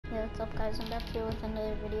up guys, I'm back here with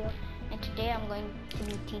another video, and today I'm going to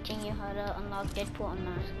be teaching you how to unlock Deadpool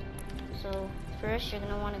Unmasked. So first you're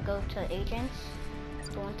going to want to go to Agents,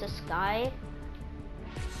 go into Sky,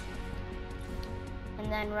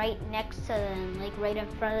 and then right next to them, like right in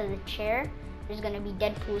front of the chair, there's going to be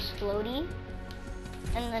Deadpool's floaty,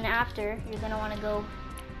 and then after you're going to want to go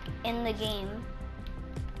in the game.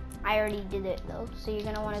 I already did it though, so you're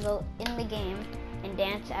going to want to go in the game and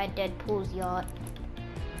dance at Deadpool's yacht.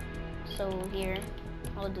 So here,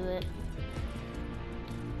 I'll do it.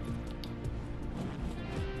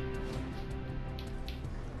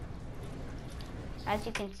 As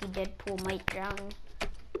you can see, Deadpool might drown.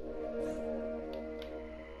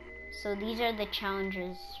 So these are the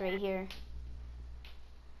challenges right here.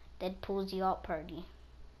 Deadpool's yacht party.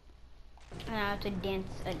 And I have to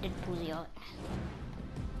dance at Deadpool's yacht.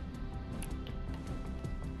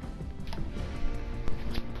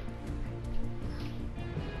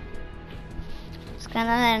 And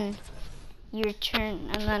then your turn,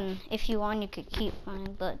 and then if you want you could keep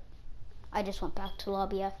mine, but I just went back to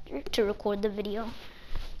lobby after to record the video.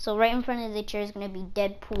 So right in front of the chair is going to be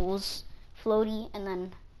Deadpool's floaty, and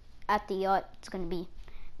then at the yacht it's going to be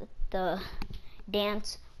the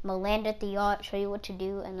dance. I'm going to land at the yacht, show you what to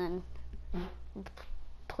do, and then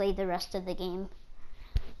play the rest of the game.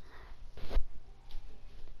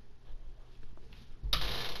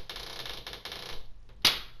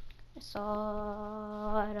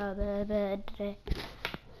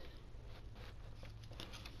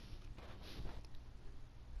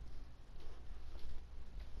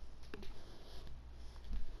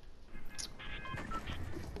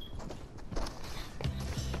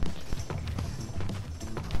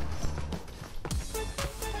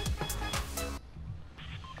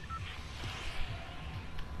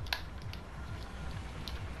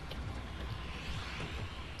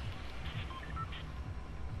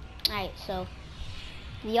 Alright, so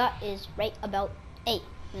the yacht is right about right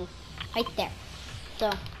there. So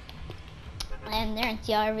land there and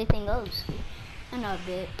see how everything goes. And a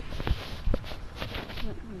bit.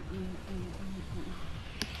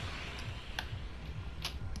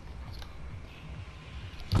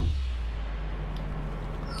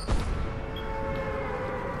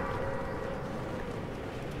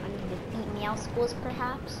 I need to beat Meow Schools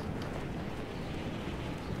perhaps.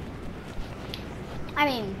 I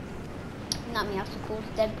mean, not Meow Schools,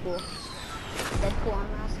 Deadpool. Deadpool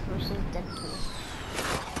Unmasked versus Deadpool.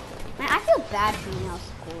 Man, I feel bad for Meow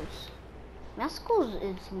Schools. Meow Schools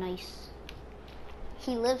is nice.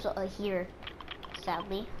 He lives here,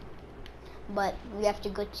 sadly. But we have to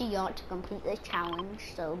go to yacht to complete the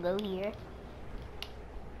challenge, so go here.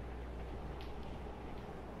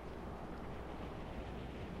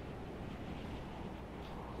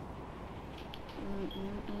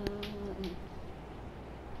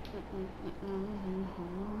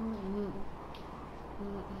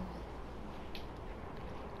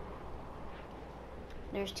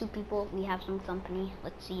 There's 2 people, we have some company.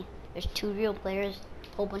 Let's see, there's 2 real players,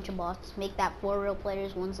 whole bunch of bots. Make that 4 real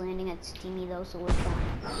players, one's landing at Steamy though, so we're fine.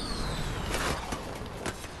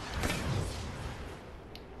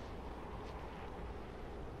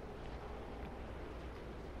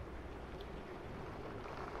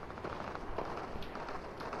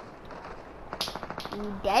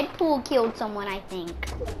 Deadpool killed someone, I think.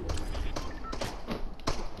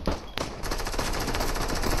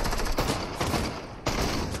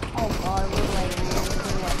 Oh god, where do I land?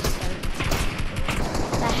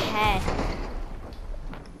 What the heck?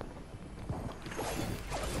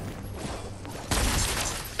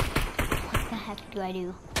 What the heck do I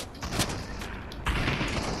do?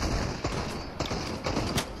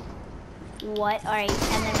 What? Alright,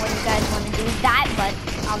 and then what you guys want to do is that, but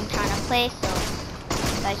I'm trying to play, so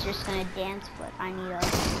you guys are just gonna dance, but I need a...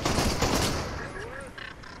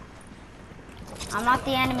 I'm not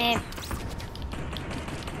the enemy.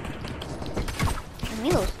 Give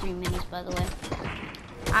me those 3 minis, by the way.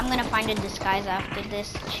 I'm gonna find a disguise after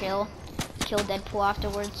this. Chill. Kill Deadpool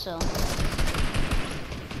afterwards, so...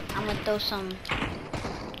 I'm gonna throw some...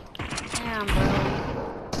 Damn, bro.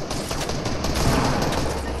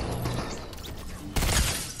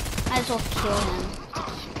 Might as well kill him.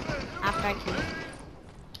 After I can...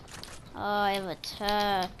 Oh, I have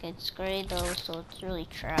attack. It's gray though, so it's really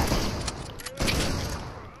trash.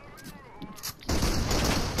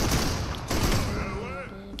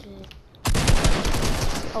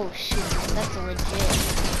 Oh shoot, that's a legit.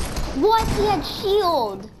 What? He had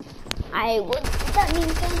shield! What does that mean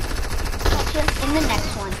then? Catch you in the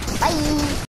next one. Bye!